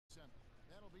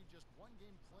be just one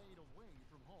game played away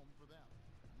from home for them.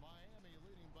 Miami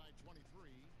leading by 23.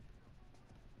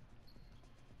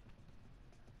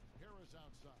 Harris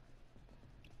outside.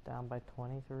 Down by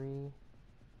 23.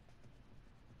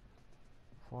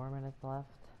 4 minutes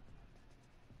left.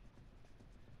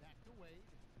 Back to Wade.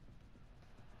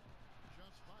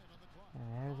 Just 5 on the clock. And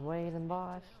there's Wade and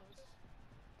Bosch.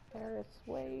 Harris,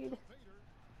 Wade.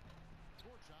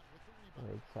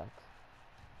 Wade sucks.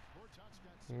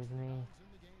 Here's me.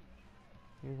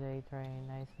 Here's A-Train.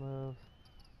 Nice move.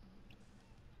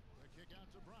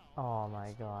 Oh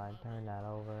my god, turn that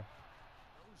over.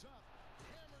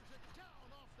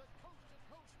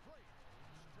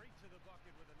 Straight to the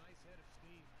bucket with a nice head of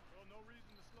steam. Well, no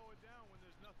reason to slow it down when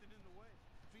there's nothing in the way.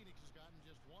 Phoenix has gotten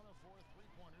just 1 of 4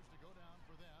 3-pointers to go down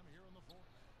for them here in the fourth.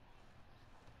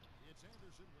 It's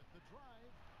Anderson with the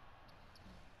drive.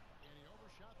 And he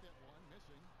overshot that one,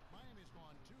 missing. Miami's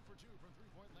gone 2 for 2 from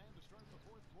three-point land to start the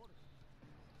fourth quarter.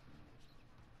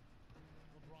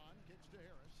 LeBron kicks to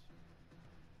Harris.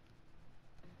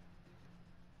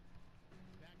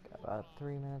 Got about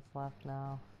 3 minutes left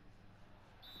now.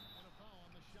 And a foul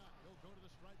on the shot. He'll go to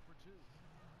the strike for 2.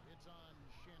 It's on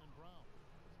Shannon Brown.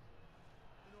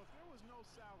 You know, if there was no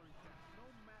salary cap, no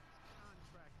max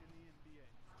contract in the NBA,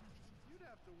 you'd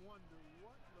have to wonder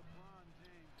what LeBron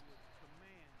James would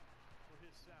demand for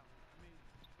his salary. I mean,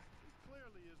 he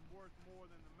clearly is worth more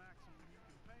than the maximum you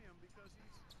can pay him because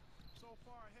he's so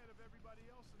far ahead of everybody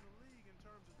else in the league in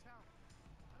terms of talent.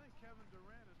 I think Kevin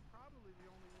Durant is probably the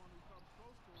only one who comes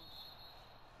close to him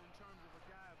in terms of a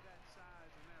guy of that size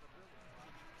and that ability.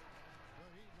 The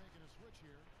Heat making a switch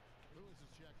here. Lewis is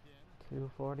checked in.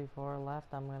 2:44 left.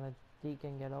 I'm gonna deke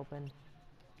and get open.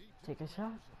 Take a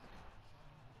shot.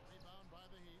 Rebound by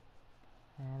the Heat.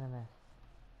 And a miss.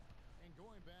 And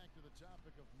going back to the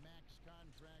topic of max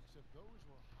contracts, if those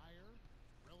were higher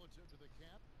relative to the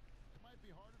cap, it might be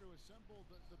harder to assemble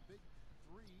the big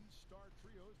 3-star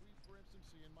trios we, for instance,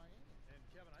 see in Miami. And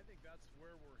Kevin, I think that's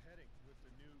where we're heading with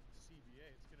the new CBA.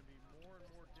 It's going to be more and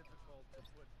more difficult to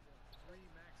put 3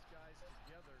 max guys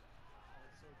together.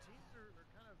 So teams are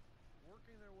kind of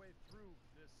working their way through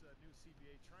this new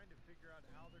CBA, trying to figure out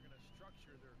how they're going to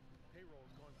structure their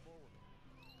payrolls going forward.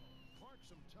 Clark,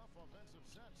 some tough offensive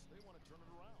sets. They want to turn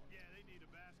it around. Yeah, they need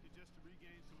a basket just to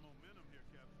regain some momentum here,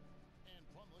 Kevin. And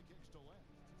Plumlee kicks to left.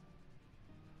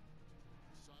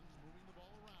 Suns moving the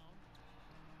ball around.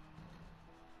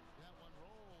 That one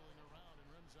rolling around and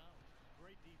rims out.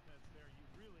 Great defense there. You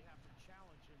really have to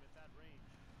challenge him at that range.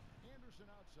 Anderson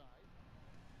outside.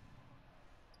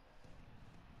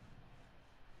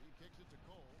 He kicks it to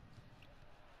Cole.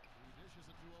 He dishes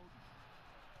it to Oden.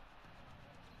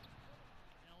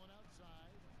 Allen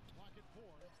outside. Clock at 4.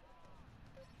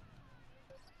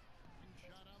 And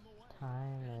shot on the way.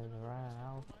 Time is running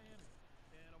out.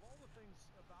 And of all the things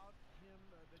about him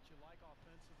that you like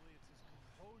offensively, it's his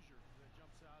composure that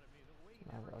jumps out at me. The way he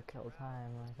Never kill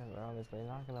time because we're obviously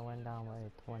not going to win down by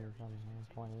 20 something,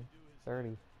 20,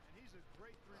 30. And he's a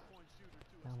great three-point shooter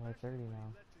too. Down by 30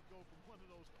 now. Lets it go from one of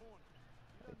those corners.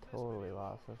 I totally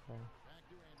lost this thing. Back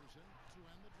to Anderson to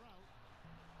end the drought.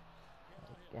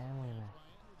 Again we missed.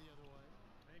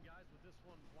 And guys, with this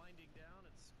one winding down,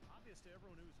 it's obvious to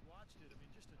everyone who's watched it. I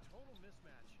mean, just a total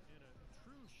mismatch in a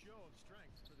true show of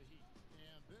strength for the Heat.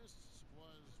 And this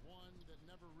was one that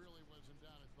never really was in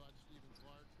doubt at Bud, Stephen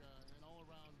Clark. An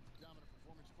all-around dominant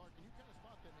performance. Clark, can you kind of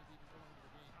spot that maybe even going into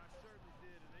the game? I certainly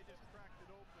did, and they just cracked it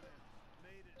open and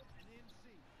made it an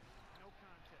NC. No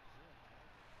contest.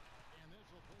 Yeah. And this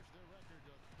will push their record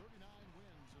to 39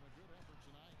 wins and a good effort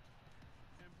tonight.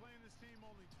 And playing this team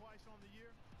only twice on the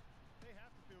year, they have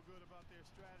to feel good about their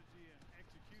strategy and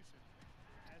execution.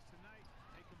 As tonight,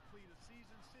 they complete a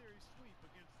season series sweep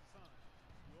against the Suns.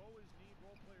 You always need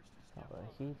role players to step The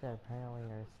up. Heat apparently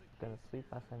are going to sweep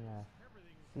us in the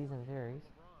season series.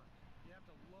 You have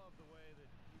to love the way that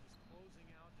he was closing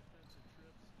out defensive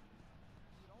trips.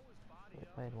 He'd always body We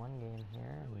up. played one game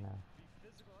here and the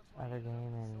other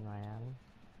game in Miami.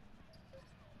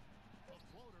 A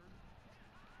floater.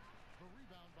 The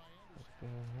rebound by This Anderson.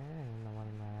 game here and the one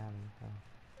in Miami. So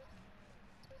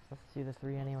let's do the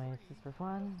 3 anyways, just for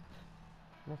fun.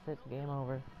 Miss it, game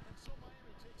over.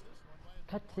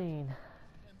 Cutscene.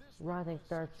 Rising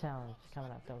Stars Challenge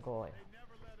coming up, don't go away. They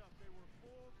never let up. They were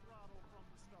full throttle from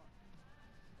the start.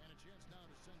 And a chance now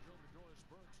to send you over to Doris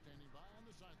Burke, standing by on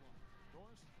the sideline.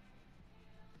 Doris?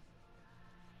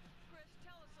 Chris,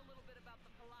 tell us a little bit about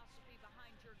the philosophy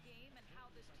behind your game and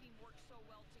how this team works so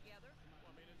well together.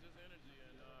 Well, I mean, it's just energy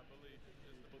and belief. It's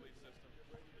the belief system.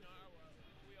 You know,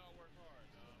 we all work hard.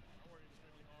 I work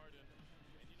extremely hard, and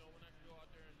you know, when I can go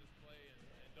out there and just play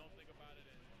and don't think about it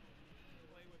and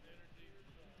play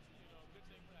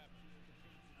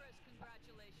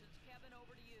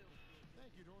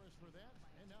Thank you, Doris, for that.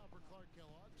 And now for Clark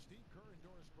Kellogg, Steve Kerr, and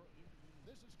Doris Burke.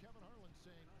 This is Kevin Harlan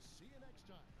saying, see you next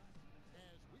time,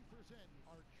 as we present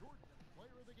our Jordan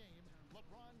Player of the Game,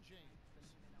 LeBron James.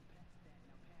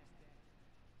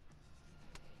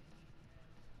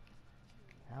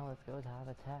 Now let's go to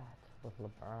Habitat with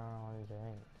LeBron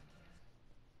James.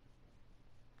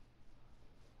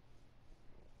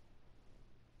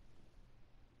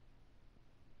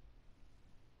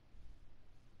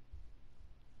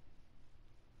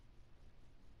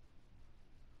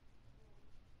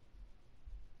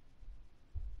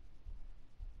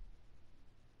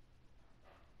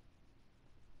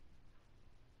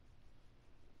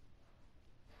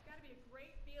 It's got to be a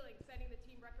great feeling setting the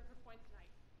team record for points tonight.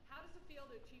 How does it feel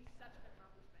to achieve such an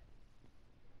accomplishment?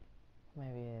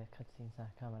 Maybe a cutscene's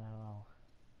not coming, I don't know.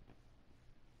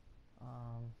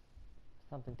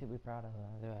 Something to be proud of,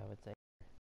 I would say.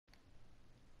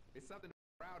 It's something to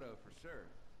be proud of for sure.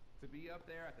 To be up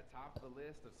there at the top of the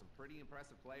list of some pretty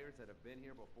impressive players that have been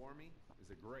here before me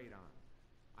is a great honor.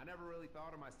 I never really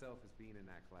thought of myself as being in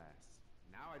that class.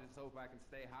 Now I just hope I can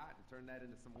stay hot and turn that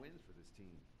into some wins for this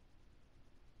team.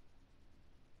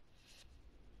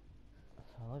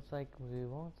 So it looks like we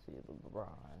won't see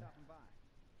LeBron. Stopping by.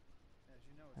 As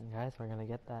you know, And guys, we're gonna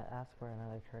get that, ask for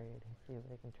another trade. See if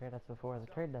they can trade us before the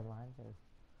trade deadline, because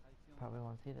probably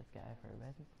won't see this guy for a bit.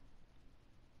 I'm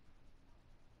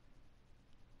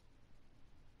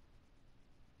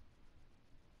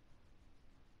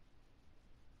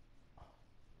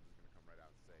just gonna come right out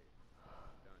and say it.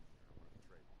 I'm done here. I want to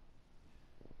trade.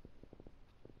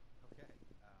 okay.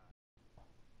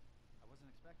 I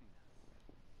wasn't expecting that.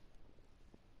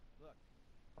 Look,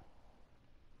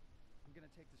 I'm gonna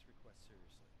take this request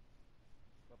seriously.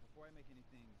 But before I make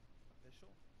anything official,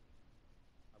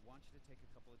 I want you to take a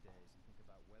couple of days and think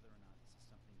about whether or not this is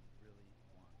something you really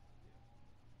want to do.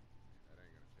 That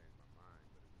ain't gonna change my mind,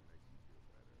 but if it makes you feel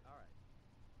better. All right.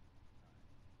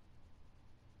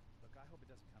 Look, I hope it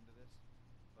doesn't come to this,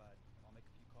 but I'll make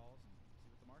a few calls and see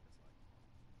what the market's like.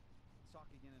 Let's talk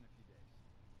again in a few days.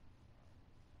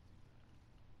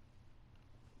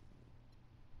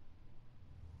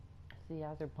 See,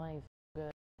 after playing so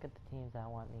good, look at the teams that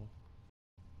want me.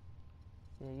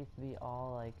 See, it used to be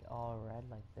all red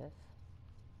like this.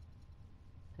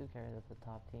 Who cares if the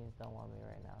top teams don't want me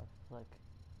right now? It's like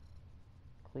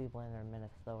Cleveland or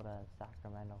Minnesota,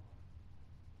 Sacramento.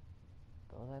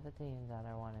 Those are the teams that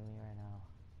are wanting me right now.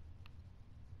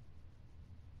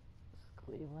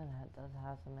 Cleveland does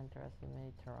have some interest in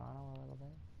me. Toronto a little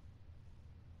bit.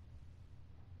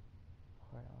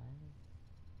 Portland.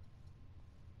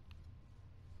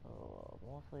 So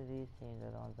mostly these teams are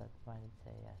the ones that might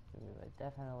say yes to me, but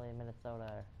definitely Minnesota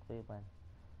or Cleveland.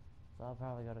 So I'll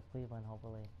probably go to Cleveland,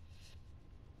 hopefully.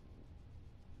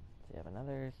 So you have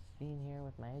another scene here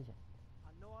with my agent.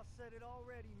 I know I said it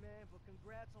already, man, but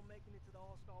congrats on making it to the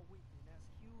All-Star Weekend. That's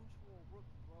huge for a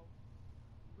rookie, bro.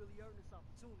 You really earned this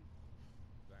opportunity.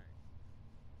 Thanks.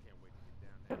 Can't wait to get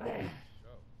down there and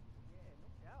show. Yeah, no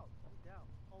doubt, no doubt.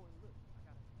 Oh, and look,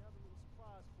 I got another little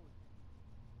surprise for you.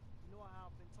 You know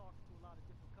how I've been talking to a lot of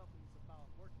different companies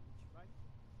about working with you, right?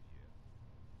 Yeah.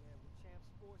 Yeah, well, Champ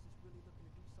Sports is really looking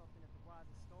to do something at the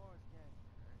Rising Stars game.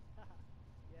 Okay.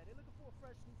 Yeah, they're looking for a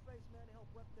fresh new face, man, to help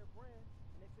rep their brand,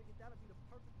 and they figured that would be the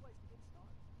perfect place to get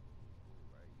started. Cool,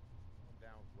 right? I'm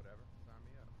down with whatever. Sign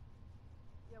me up.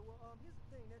 Yeah, well, here's the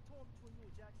thing. They're torn between you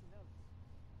and Jackson Ellis.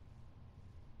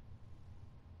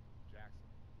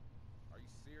 Jackson. Are you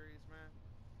serious, man?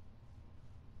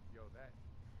 Yo, that.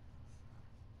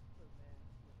 Look, man,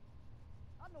 look.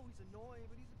 I know he's annoying,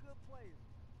 but he's a good player.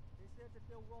 They said that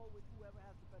they'll roll with whoever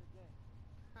has the better game.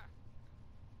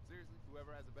 Seriously?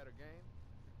 Whoever has a better game?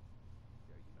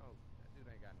 Yo, you know, that dude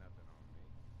ain't got nothing on me.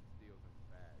 Deals in the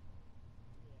bag.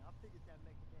 Yeah, I figured that'd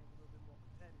make the game a little bit more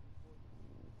competitive for you.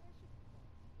 Yeah, it should be fun.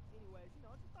 Anyways, you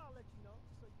know, just thought I'll let you know,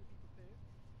 just so you can be prepared.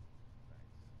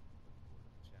 Thanks. Looking forward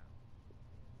to the challenge.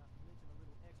 Yeah, not to mention a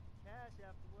little extra cash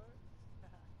afterwards.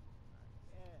 Nice.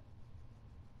 Yeah.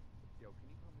 Yo, can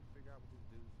you help me figure out what this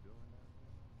dude's doing down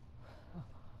there?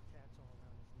 Cats all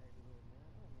around this neighborhood, man.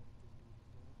 I don't know what this dude is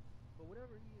doing. But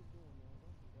whatever he is doing, man,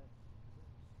 don't do that.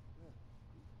 Yeah.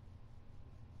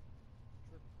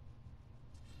 Tripping.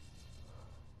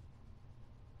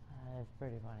 It's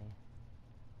pretty funny.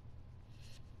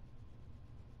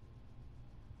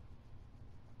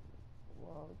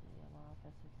 Whoa, I'm off,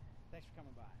 that's okay. Thanks for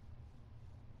coming by.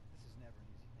 This is never an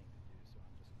easy thing to do, so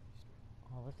I'm just going to be straight.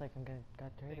 Oh, looks like I'm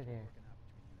got traded Things here. weren't working out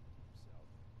between you and the team,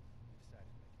 so we decided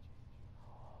to make a change.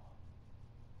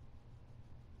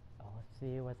 Oh, let's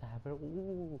see what's happening.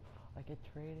 Ooh, I get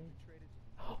traded. We traded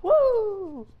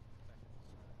Woo!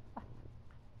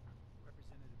 Whoever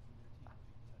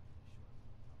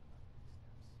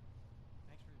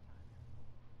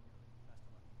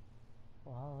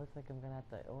Oh, looks like I'm gonna have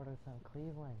to order some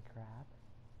Cleveland crap.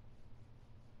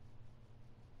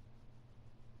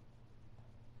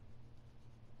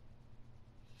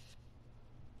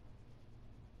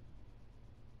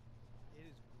 It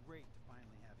is great to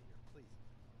finally have you here. Please,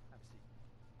 have a seat.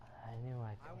 I knew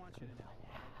I I could. want you to know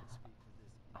I can speak for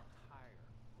this entire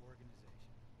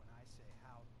organization when I say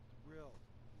how thrilled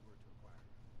we were to acquire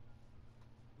you.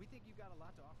 We think you've got a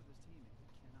lot to offer this team, and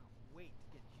we cannot wait to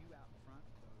get you out in front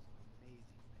of those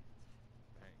amazing fans.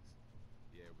 Thanks.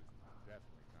 Yeah, it was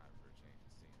definitely time for a change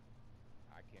of scenery.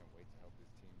 I can't wait to help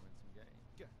this team win some games.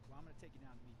 Good. Well, I'm going to take you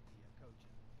down to meet the coach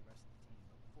and the rest of the team.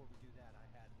 But before we do that, I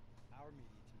had our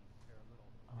media team prepare a little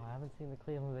Oh, video. I haven't seen the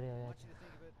Cleveland video I yet. want you to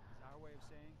think of it as our way of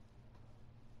saying,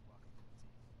 welcome to the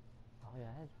team. Oh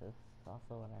yeah, it's just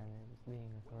also when it's being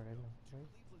recorded. Welcome No to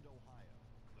worries. Cleveland, Ohio,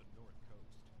 the North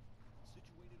Coast.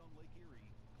 Situated on Lake Erie,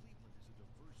 Cleveland is a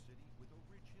diverse city with a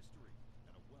rich history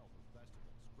and a wealth of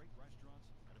festivals, great restaurants,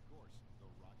 and of course, the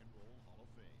Rock and Roll Hall of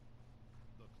Fame.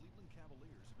 The Cleveland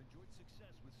Cavaliers have enjoyed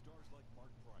success with stars like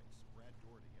Mark Price, Brad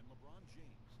Daugherty, and LeBron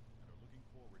James, and are looking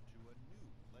forward to a new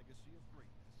legacy of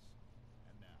greatness.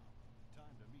 And now,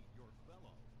 time to meet your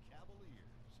fellow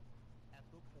Cavaliers. At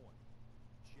the point,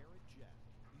 Jared Jack.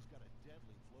 He's got a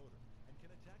deadly floater and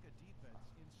can attack a defense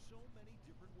in so many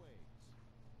different ways.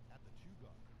 At the two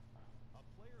guard, a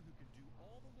player who can do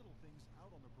all the little things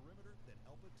out on the perimeter that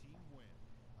help a team win.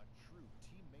 A true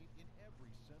teammate in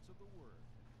every sense of the word.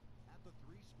 At the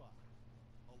three spot,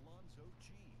 Alonzo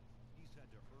G. He's had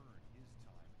to earn his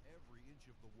time every inch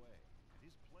of the way, and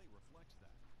his play reflects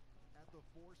that. At the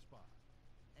four spot,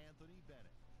 Anthony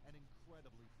Bennett, an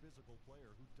incredibly physical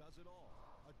player who does it all,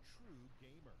 a true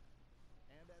gamer.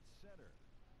 And at center,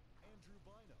 Andrew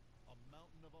Bynum, a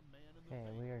mountain of a man in the Okay,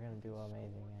 paint we are who gonna do can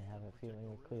amazing. score I have and a feeling protect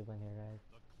with the rim. Cleveland here, guys.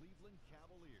 The Cleveland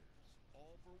Cavaliers,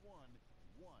 all for one,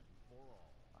 one for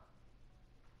all.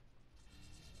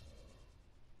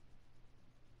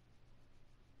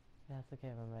 Yeah, it's okay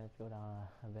if my minutes go down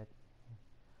a bit.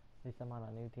 At least I'm on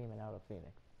a new team and out of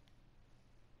Phoenix.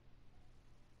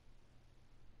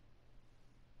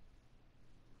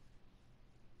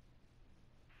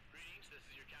 Greetings, this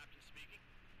is your captain speaking.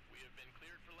 We have been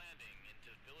cleared for landing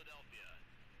into Philadelphia.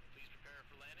 Please prepare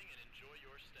for landing and enjoy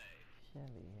your stay.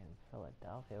 Should be in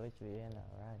Philadelphia. We should be in a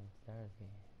Rising Stars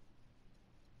game.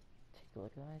 Take a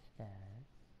look at my stats.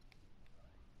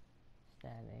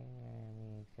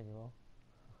 Standing, schedule.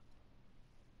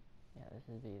 Yeah, this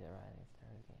should be the Rising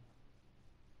Stars game.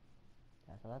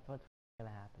 Yeah, so that's what's gonna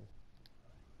happen.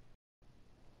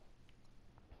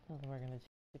 So we're gonna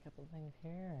change a couple things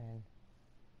here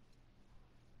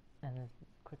and this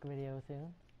quick video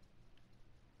soon.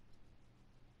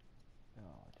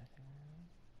 Oh, dressing room.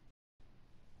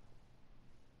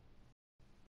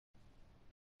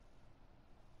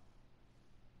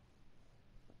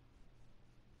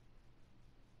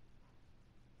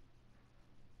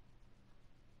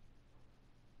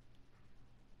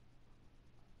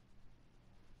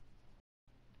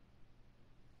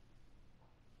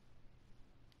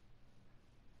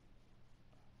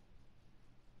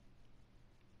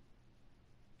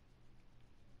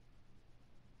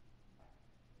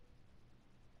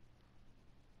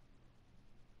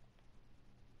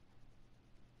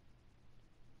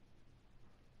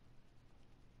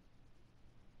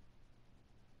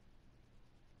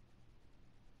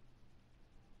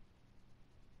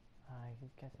 I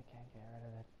guess I can't get rid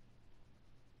of it.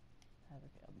 That's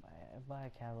okay, I'll buy a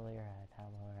Cavalier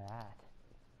hat.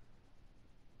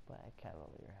 Buy a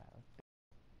Cavalier hat.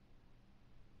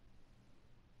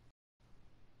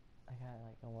 I got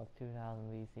like almost 2,000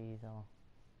 VC, so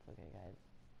it's okay, guys.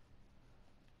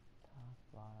 Top,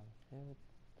 bottom, suit,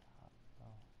 top,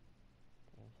 low,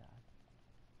 team shot,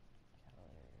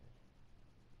 Cavaliers.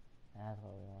 That's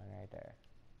what we want right there.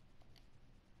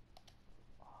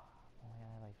 Oh, only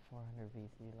got like 400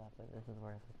 VC left, but this is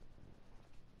worth it.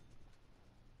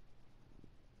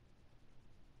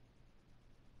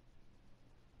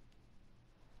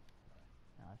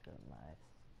 Now let's go to my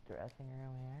dressing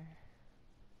room here.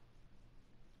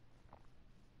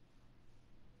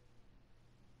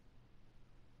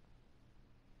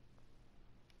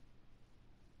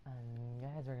 And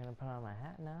guys, we're gonna put on my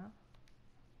hat now.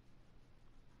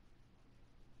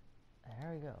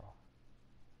 There we go.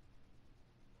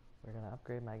 We're gonna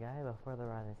upgrade my guy before the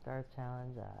Rising Stars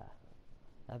challenge.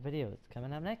 That video is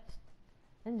coming up next.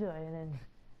 Enjoy it and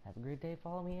have a great day.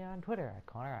 Follow me on Twitter at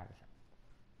Connor Anderson.